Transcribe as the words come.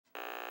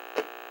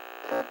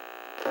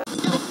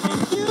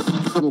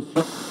Good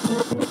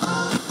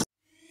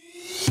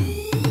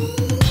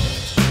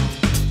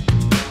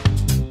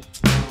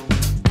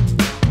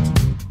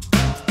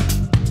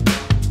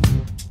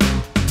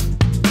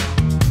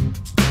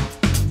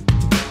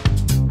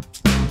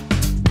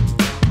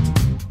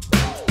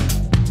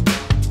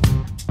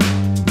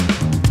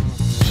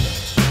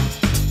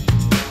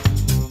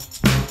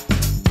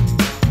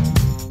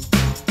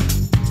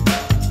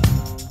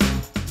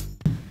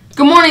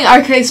morning,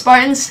 Arcade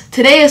Spartans.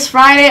 Today is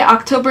Friday,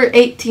 October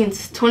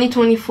 18th,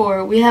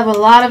 2024. We have a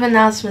lot of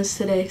announcements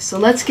today, so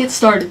let's get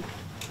started.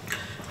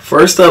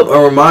 First up, a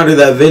reminder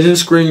that vision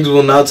screenings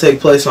will now take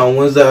place on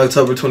Wednesday,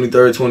 October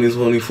 23rd,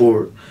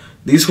 2024.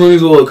 These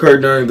screenings will occur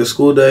during the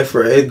school day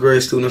for 8th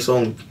grade students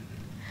only.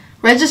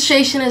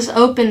 Registration is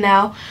open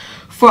now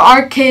for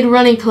Arcade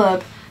Running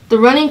Club. The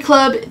running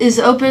club is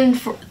open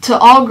to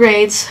all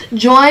grades.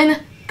 Join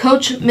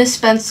Coach Miss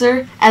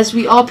Spencer as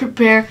we all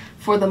prepare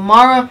for the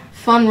Mara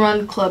Fun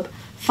Run Club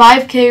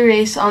 5K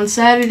race on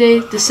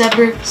Saturday,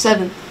 December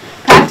 7th.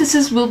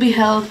 Practices will be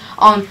held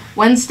on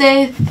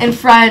Wednesday and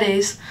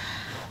Fridays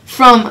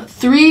from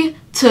 3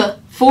 to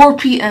 4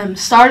 p.m.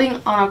 starting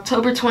on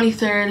October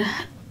 23rd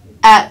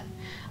at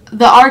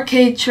the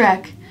arcade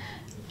track.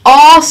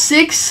 All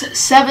 6th,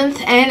 7th,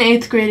 and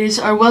 8th graders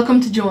are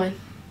welcome to join.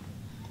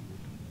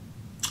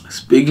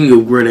 Speaking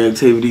of great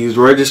activities,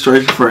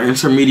 registration for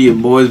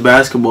intermediate boys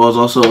basketball is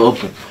also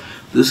open.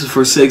 This is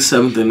for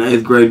 6th, 7th, and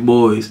 8th grade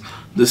boys.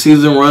 The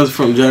season runs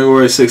from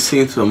January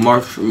 16th to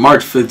March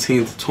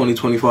 15th,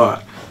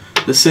 2025.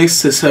 The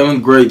 6th to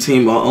 7th grade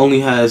team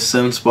only has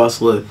 7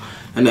 spots left,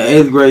 and the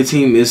 8th grade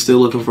team is still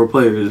looking for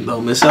players.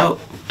 Don't miss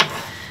out.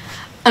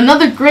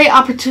 Another great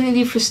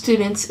opportunity for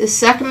students is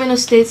Sacramento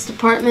State's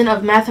Department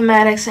of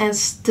Mathematics and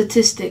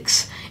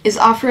Statistics is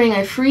offering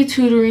a free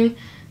tutoring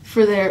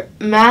for their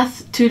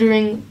Math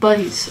Tutoring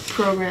Buddies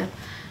program.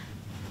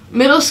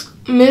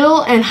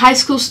 Middle and high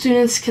school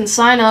students can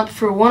sign up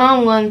for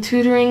one-on-one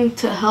tutoring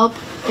to help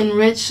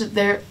enrich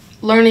their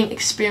learning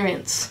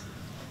experience.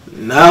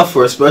 Now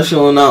for a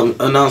special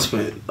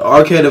announcement. The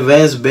Arcade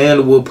Advanced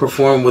Band will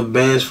perform with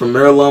bands from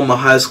Marilama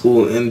High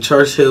School and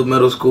Churchill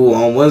Middle School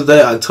on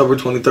Wednesday, October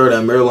 23rd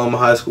at Marilama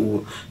High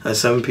School at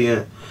 7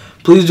 p.m.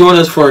 Please join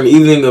us for an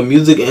evening of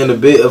music and a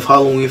bit of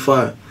Halloween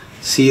fun.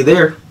 See you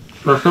there.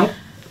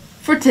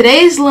 For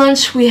today's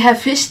lunch, we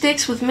have fish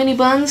sticks with mini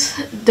buns.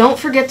 Don't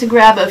forget to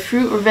grab a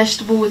fruit or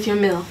vegetable with your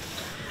meal.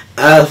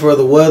 As for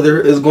the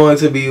weather, it's going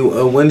to be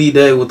a windy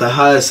day with a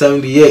high of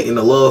 78 and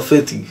a low of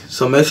 50.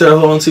 So make sure to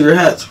hold on to your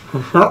hats.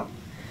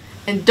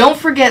 And don't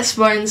forget,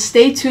 Spartans,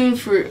 stay tuned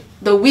for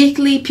the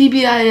weekly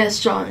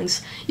PBIS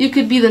drawings. You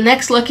could be the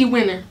next lucky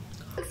winner.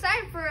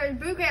 Excited for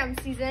Boo-Gram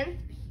season.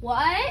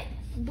 What?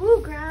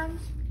 Boo-Grams?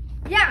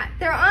 Yeah,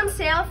 they're on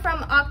sale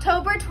from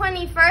October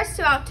 21st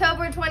to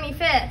October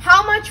 25th.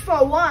 How much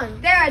for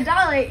one? They're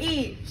 $1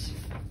 each.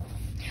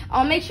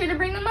 I'll make sure to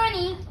bring the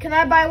money. Can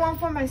I buy one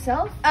for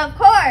myself? Of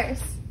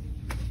course.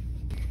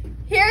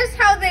 Here's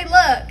how they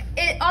look.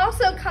 It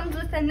also comes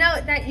with a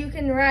note that you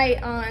can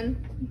write on.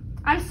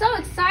 I'm so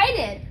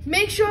excited.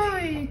 Make sure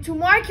to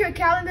mark your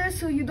calendar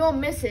so you don't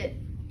miss it.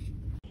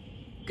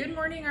 Good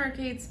morning,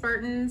 Arcade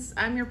Spartans.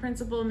 I'm your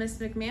principal, Miss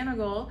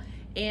McManigal,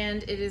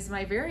 and it is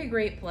my very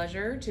great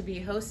pleasure to be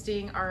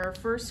hosting our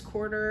first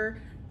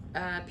quarter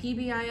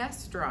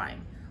PBIS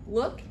drawing.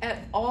 Look at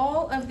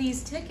all of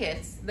these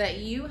tickets that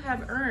you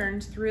have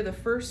earned through the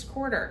first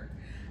quarter.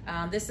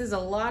 This is a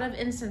lot of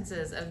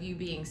instances of you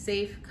being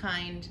safe,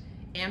 kind,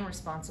 and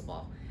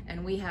responsible.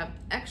 And we have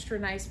extra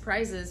nice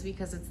prizes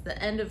because it's the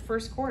end of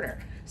first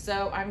quarter.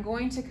 So I'm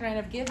going to kind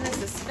of give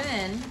this a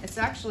spin. It's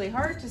actually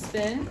hard to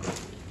spin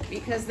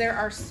because there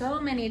are so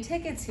many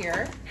tickets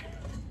here.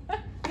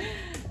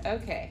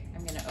 Okay,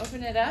 I'm gonna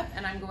open it up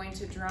and I'm going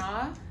to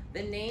draw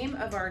the name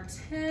of our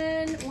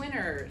 10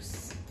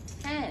 winners.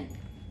 10.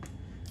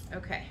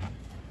 Okay.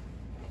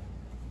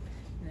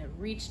 I'm gonna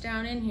reach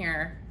down in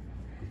here.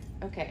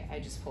 Okay, I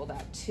just pulled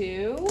out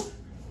 2,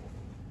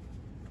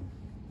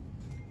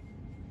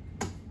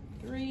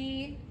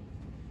 3,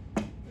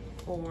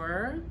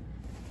 4.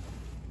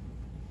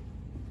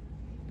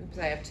 Oops,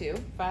 I have 2,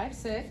 5,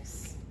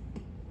 6,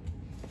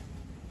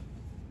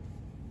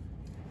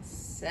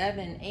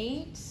 7,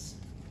 8.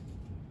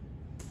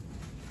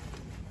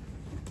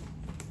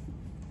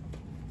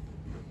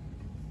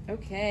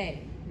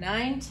 Okay,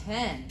 9,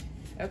 10.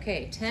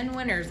 Okay, 10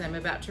 winners I'm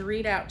about to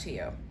read out to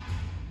you.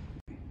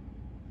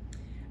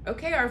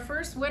 Okay, our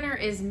first winner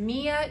is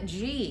Mia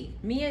G.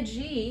 Mia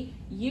G,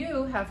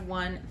 you have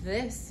won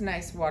this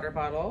nice water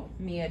bottle,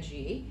 Mia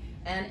G,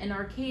 and an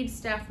arcade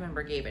staff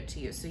member gave it to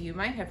you, so you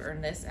might have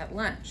earned this at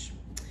lunch.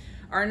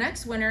 Our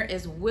next winner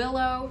is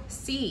Willow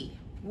C.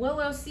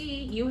 Willow C,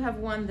 you have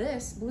won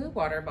this blue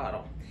water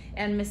bottle,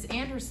 and Miss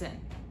Anderson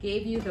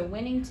gave you the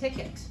winning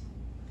ticket.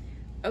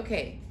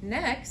 Okay,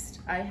 next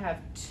I have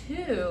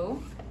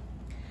 2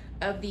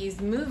 of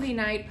these movie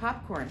night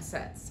popcorn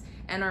sets.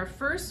 And our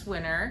first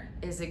winner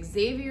is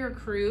Xavier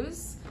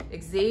Cruz.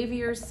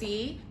 Xavier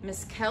C,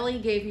 Miss Kelly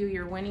gave you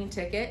your winning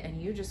ticket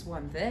and you just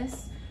won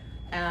this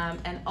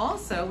And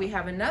also we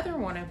have another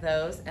one of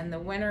those, and the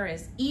winner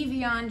is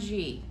Evian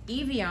G.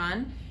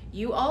 Evian,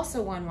 you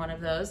also won one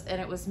of those,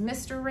 and it was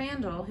Mr.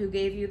 Randall who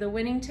gave you the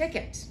winning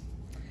ticket.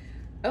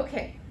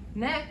 Okay,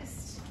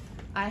 next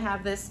I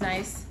have this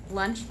nice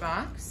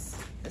lunchbox.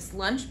 This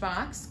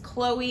lunchbox,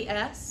 Chloe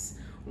S.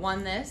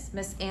 won this.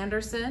 Miss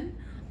Anderson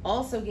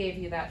also gave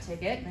you that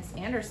ticket. Miss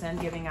Anderson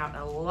giving out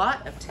a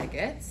lot of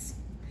tickets.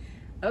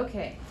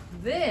 Okay,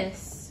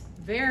 this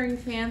very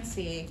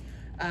fancy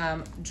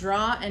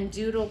Draw and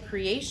Doodle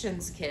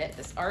Creations kit,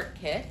 this art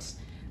kit,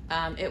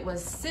 it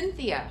was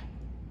Cynthia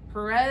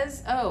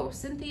Perez O,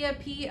 Cynthia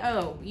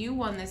P.O. You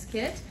won this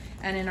kit,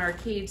 and an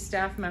arcade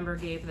staff member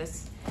gave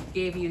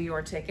you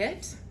your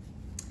ticket.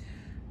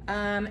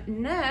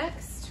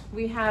 Next,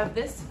 we have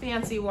this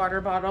fancy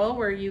water bottle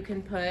where you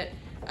can put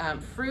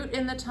fruit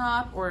in the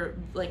top or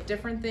like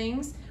different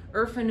things.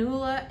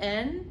 Urfanula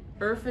N.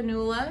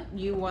 Urfanula,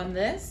 you won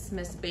this.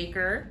 Miss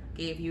Baker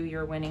gave you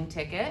your winning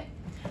ticket.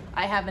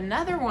 I have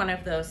another one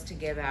of those to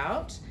give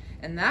out,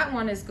 and that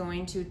one is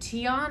going to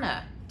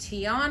Tiana.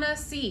 Tiana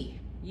C.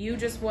 You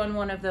just won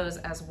one of those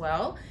as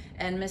well,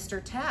 and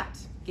Mr. Tat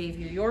gave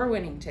you your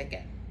winning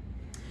ticket.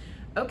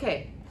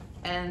 Okay,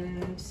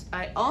 and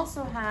I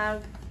also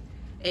have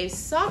a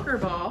soccer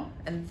ball,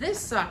 and this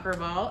soccer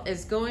ball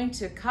is going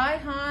to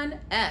Kaihan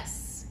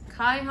S.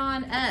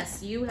 Kaihan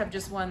S, you have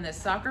just won this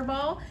soccer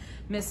ball.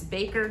 Miss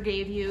Baker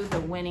gave you the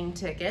winning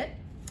ticket.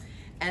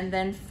 And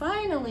then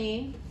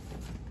finally,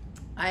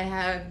 I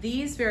have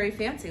these very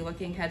fancy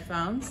looking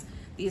headphones.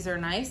 These are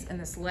nice in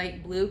this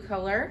light blue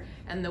color,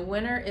 and the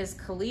winner is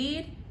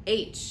Khalid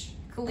H.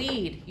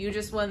 Khalid, you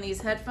just won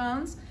these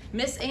headphones.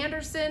 Miss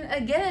Anderson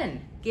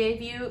again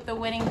gave you the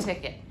winning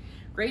ticket.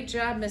 Great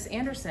job, Miss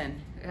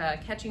Anderson,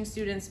 catching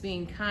students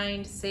being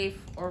kind,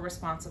 safe, or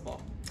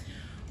responsible.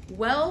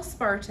 Well,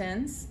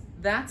 Spartans,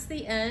 that's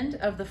the end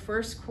of the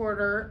first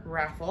quarter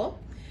raffle.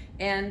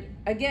 And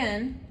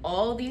again,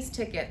 all these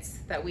tickets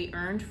that we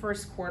earned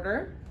first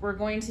quarter, we're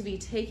going to be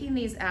taking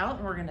these out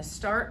and we're going to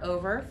start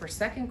over for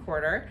second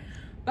quarter.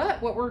 But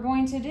what we're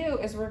going to do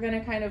is we're going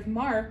to kind of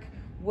mark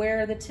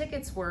where the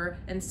tickets were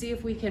and see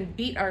if we can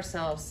beat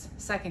ourselves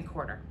second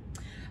quarter.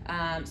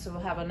 So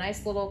we'll have a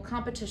nice little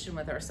competition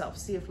with ourselves,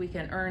 see if we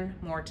can earn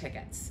more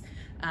tickets.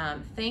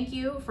 Thank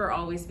you for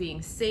always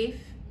being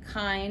safe,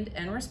 kind,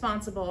 and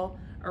responsible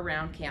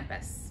around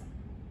campus.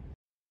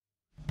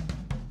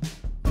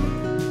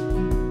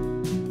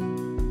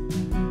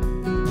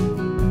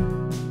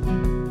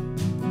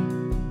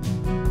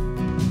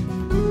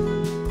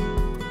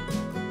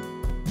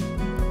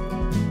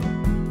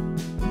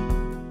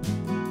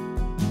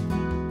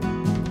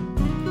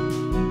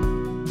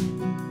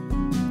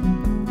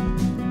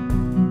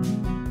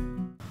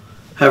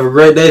 Have a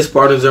great day,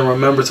 Spartans, and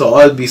remember to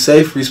always be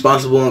safe,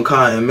 responsible, and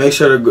kind. And make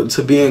sure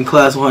to be in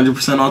class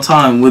 100% on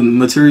time with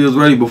materials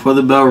ready before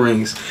the bell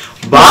rings.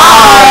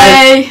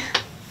 Bye!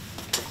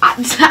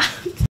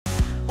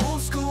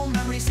 Old school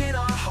memories in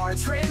our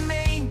hearts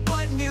remain,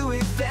 but new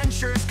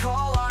adventures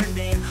call our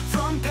name.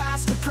 From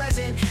past to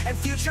present and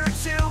future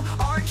to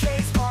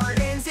Arcade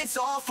Spartans, it's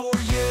all for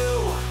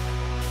you.